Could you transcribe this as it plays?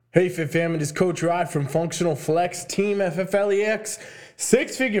Hey Fit Fam, it is Coach Rye from Functional Flex Team FFLEX,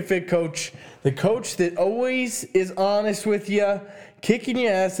 six-figure fit coach, the coach that always is honest with you, kicking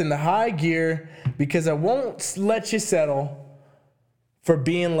your ass into high gear because I won't let you settle for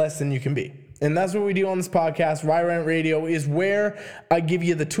being less than you can be. And that's what we do on this podcast. Rye Rant Radio is where I give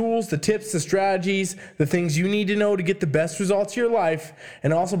you the tools, the tips, the strategies, the things you need to know to get the best results of your life,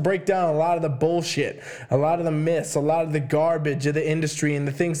 and also break down a lot of the bullshit, a lot of the myths, a lot of the garbage of the industry and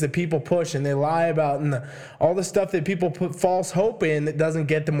the things that people push and they lie about and all the stuff that people put false hope in that doesn't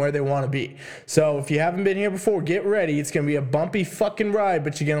get them where they want to be. So if you haven't been here before, get ready. It's going to be a bumpy fucking ride,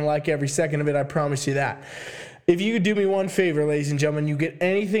 but you're going to like every second of it. I promise you that. If you could do me one favor, ladies and gentlemen, you get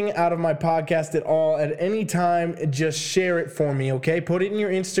anything out of my podcast at all, at any time, just share it for me, okay? Put it in your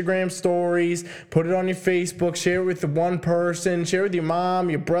Instagram stories, put it on your Facebook, share it with the one person, share it with your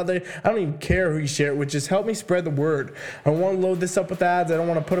mom, your brother. I don't even care who you share it with. Just help me spread the word. I don't want to load this up with ads. I don't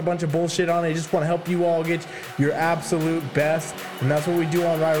want to put a bunch of bullshit on it. I just want to help you all get your absolute best, and that's what we do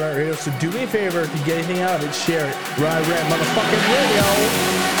on Rye Rant Radio. So do me a favor, if you get anything out of it, share it. Rye Rant motherfucking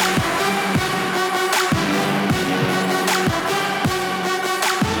Radio.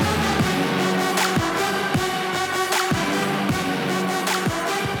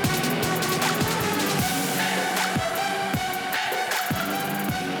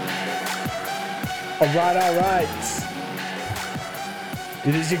 All right.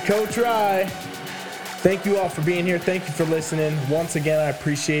 It is your Coach Rye. Thank you all for being here. Thank you for listening. Once again, I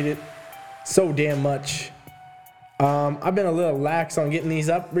appreciate it so damn much. I've been a little lax on getting these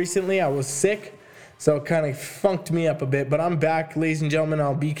up recently. I was sick, so it kind of funked me up a bit. But I'm back, ladies and gentlemen.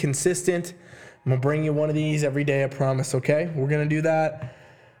 I'll be consistent. I'm going to bring you one of these every day, I promise, okay? We're going to do that.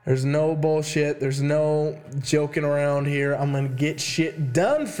 There's no bullshit. There's no joking around here. I'm going to get shit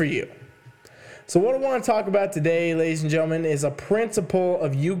done for you. So what I want to talk about today, ladies and gentlemen, is a principle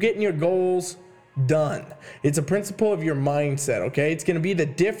of you getting your goals done. It's a principle of your mindset, okay? It's going to be the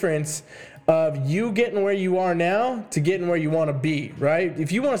difference of you getting where you are now to getting where you want to be, right?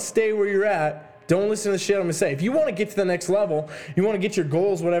 If you want to stay where you're at, don't listen to the shit I'm going to say. If you want to get to the next level, you want to get your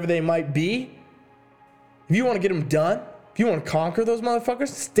goals, whatever they might be, if you want to get them done, if you want to conquer those motherfuckers,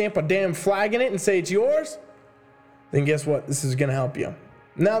 stamp a damn flag in it and say it's yours, then guess what? This is going to help you.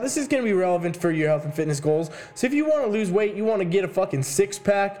 Now, this is going to be relevant for your health and fitness goals. So if you want to lose weight, you want to get a fucking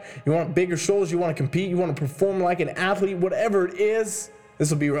six-pack, you want bigger shoulders, you want to compete, you want to perform like an athlete, whatever it is,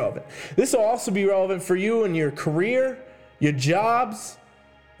 this will be relevant. This will also be relevant for you in your career, your jobs,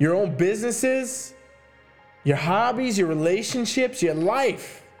 your own businesses, your hobbies, your relationships, your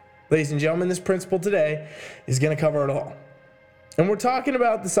life. Ladies and gentlemen, this principle today is going to cover it all. And we're talking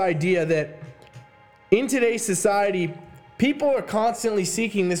about this idea that in today's society, people are constantly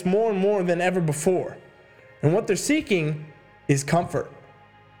seeking this more and more than ever before. And what they're seeking is comfort.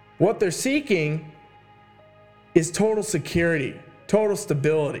 What they're seeking is total security, total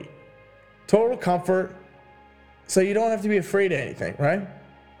stability, total comfort, so you don't have to be afraid of anything, right?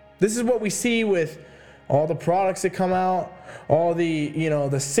 This is what we see with all the products that come out, all the,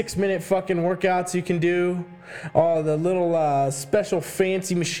 the 6-minute fucking workouts you can do, all the little special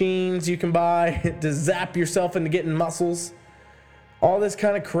fancy machines you can buy to zap yourself into getting muscles. All this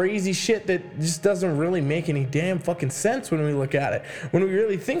kind of crazy shit that just doesn't really make any damn fucking sense when we look at it. When we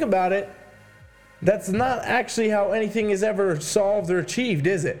really think about it, that's not actually how anything is ever solved or achieved,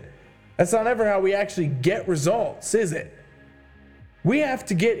 is it? That's not ever how we actually get results, is it? We have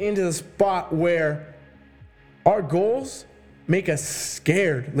to get into the spot where our goals make us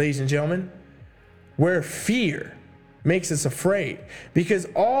scared, ladies and gentlemen, where fear makes us afraid. Because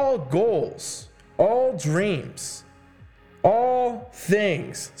all goals, all dreams, all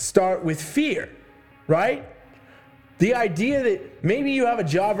things start with fear, right? The idea that maybe you have a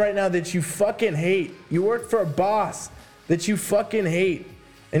job right now that you fucking hate. You work for a boss that you fucking hate.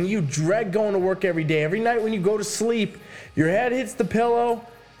 And you dread going to work every day. Every night when you go to sleep, your head hits the pillow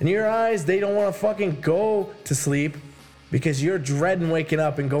and your eyes, they don't want to fucking go to sleep because you're dreading waking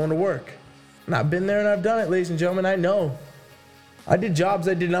up and going to work. And I've been there and I've done it, ladies and gentlemen. I know. I did jobs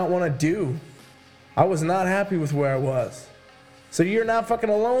I did not want to do. I was not happy with where I was. So you're not fucking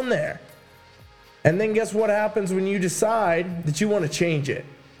alone there. And then guess what happens when you decide that you want to change it?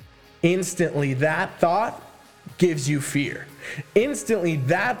 Instantly, that thought gives you fear. Instantly,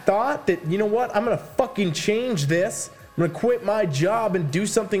 that thought that, you know what, I'm going to fucking change this. I'm going to quit my job and do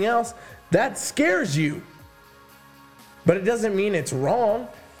something else. That scares you. But it doesn't mean it's wrong.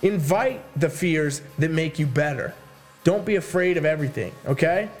 Invite the fears that make you better. Don't be afraid of everything,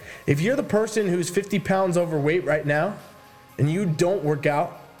 okay? If you're the person who's 50 pounds overweight right now and you don't work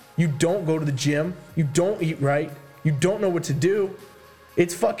out, you don't go to the gym, you don't eat right, you don't know what to do,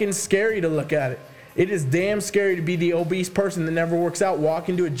 It's fucking scary to look at it. It is damn scary to be the obese person that never works out, walk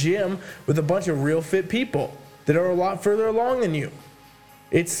into a gym with a bunch of real fit people that are a lot further along than you.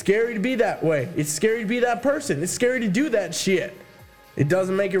 It's scary to be that way. It's scary to be that person. It's scary to do that shit. It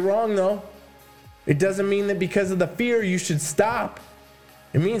doesn't make it wrong though. It doesn't mean that because of the fear you should stop.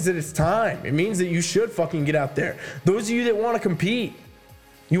 It means that it's time. It means that you should fucking get out there. Those of you that want to compete,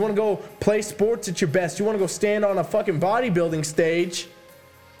 you want to go play sports at your best, you want to go stand on a fucking bodybuilding stage,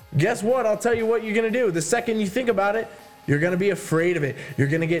 guess what? I'll tell you what you're going to do. The second you think about it, you're going to be afraid of it. You're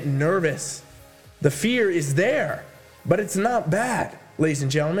going to get nervous. The fear is there, but it's not bad, ladies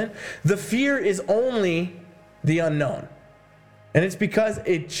and gentlemen. The fear is only the unknown. And it's because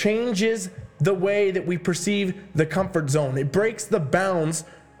it changes the way that we perceive the comfort zone. It breaks the bounds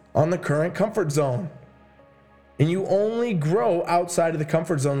on the current comfort zone. And you only grow outside of the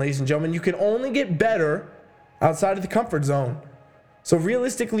comfort zone, ladies and gentlemen. You can only get better outside of the comfort zone. So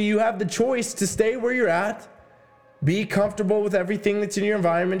realistically, you have the choice to stay where you're at, be comfortable with everything that's in your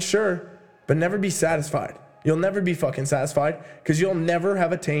environment, sure, but never be satisfied. You'll never be fucking satisfied because you'll never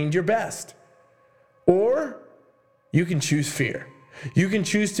have attained your best. Or you can choose fear. You can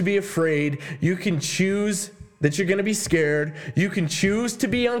choose to be afraid. You can choose that you're going to be scared. You can choose to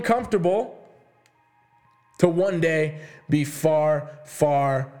be uncomfortable to one day be far,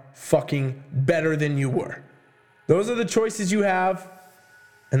 far fucking better than you were. Those are the choices you have,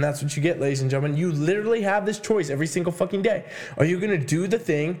 and that's what you get, ladies and gentlemen. You literally have this choice every single fucking day. Are you going to do the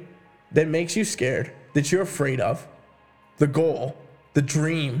thing that makes you scared, that you're afraid of, the goal, the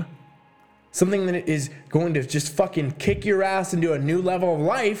dream, something that is going to just fucking kick your ass into a new level of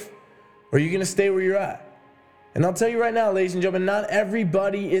life, or are you going to stay where you're at? And I'll tell you right now, ladies and gentlemen, not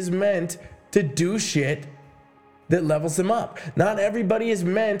everybody is meant to do shit that levels them up. Not everybody is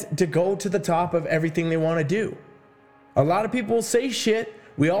meant to go to the top of everything they want to do. A lot of people say shit.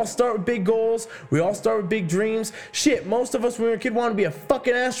 We all start with big goals. We all start with big dreams. Shit, most of us when we were a kid wanted to be a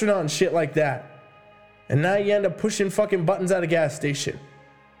fucking astronaut and shit like that. And now you end up pushing fucking buttons at a gas station.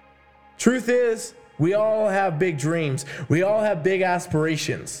 Truth is, we all have big dreams. We all have big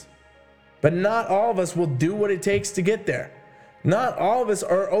aspirations. But not all of us will do what it takes to get there. Not all of us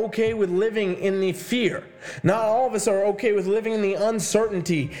are okay with living in the fear. Not all of us are okay with living in the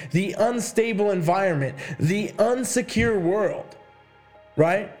uncertainty, the unstable environment, the unsecure world,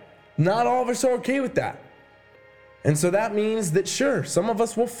 right? Not all of us are okay with that. And so that means that sure, some of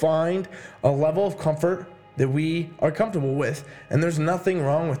us will find a level of comfort that we are comfortable with, and there's nothing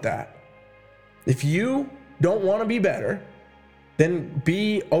wrong with that. If you don't want to be better, then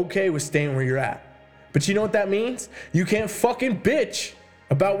be okay with staying where you're at. But you know what that means? You can't fucking bitch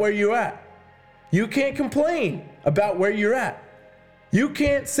about where you're at. You can't complain about where you're at. You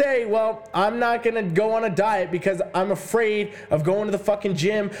can't say, well, I'm not going to go on a diet because I'm afraid of going to the fucking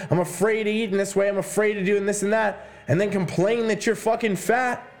gym. I'm afraid of eating this way. I'm afraid of doing this and that. And then complain that you're fucking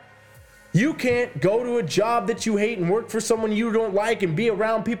fat. You can't go to a job that you hate and work for someone you don't like and be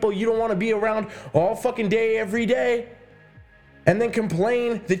around people you don't want to be around all fucking day, every day. And then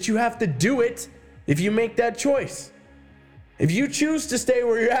complain that you have to do it if you make that choice. If you choose to stay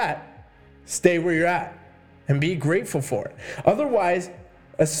where you're at, stay where you're at and be grateful for it. Otherwise,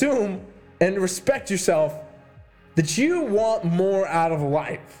 assume and respect yourself that you want more out of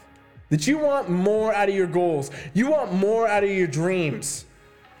life, that you want more out of your goals, you want more out of your dreams,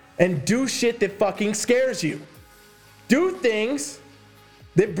 and do shit that fucking scares you. Do things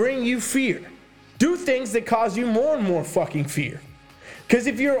that bring you fear. Do things that cause you more and more fucking fear. Because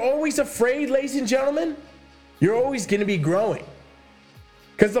if you're always afraid, ladies and gentlemen, you're always going to be growing.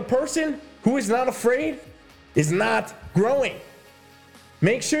 Because the person who is not afraid is not growing.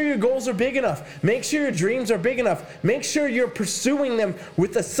 Make sure your goals are big enough. Make sure your dreams are big enough. Make sure you're pursuing them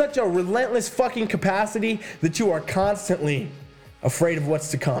with such a relentless fucking capacity that you are constantly afraid of what's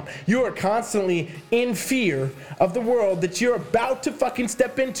to come. You are constantly in fear of the world that you're about to fucking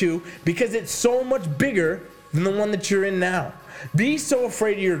step into because it's so much bigger than the one that you're in now. Be so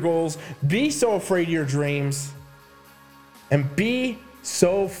afraid of your goals. Be so afraid of your dreams. And be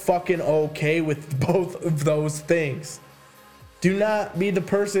so fucking okay with both of those things. Do not be the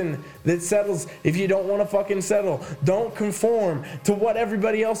person that settles if you don't want to fucking settle. Don't conform to what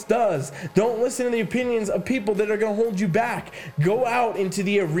everybody else does. Don't listen to the opinions of people that are going to hold you back. Go out into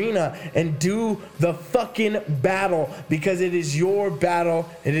the arena and do the fucking battle because it is your battle.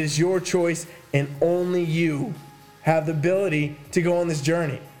 It is your choice and only you have the ability to go on this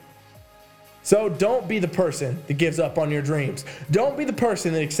journey. So don't be the person that gives up on your dreams. Don't be the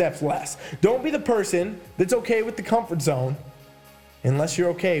person that accepts less. Don't be the person that's okay with the comfort zone unless you're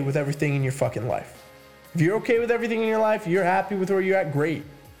okay with everything in your fucking life. If you're okay with everything in your life, you're happy with where you're at, great.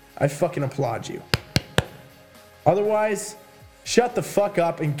 I fucking applaud you. Otherwise, shut the fuck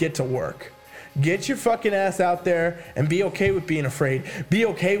up and get to work. Get your fucking ass out there and be okay with being afraid. Be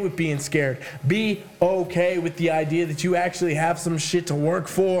okay with being scared. Be okay with the idea that you actually have some shit to work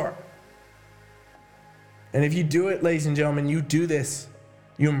for. And if you do it, ladies and gentlemen, you do this.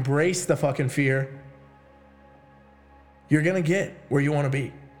 You embrace the fucking fear. You're gonna get where you wanna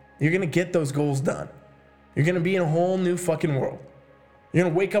be. You're gonna get those goals done. You're gonna be in a whole new fucking world. You're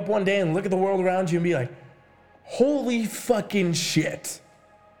gonna wake up one day and look at the world around you and be like, holy fucking shit.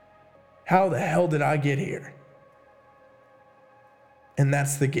 How the hell did I get here? And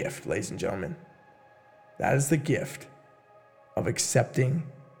that's the gift, ladies and gentlemen. That is the gift of accepting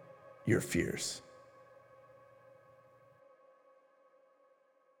your fears.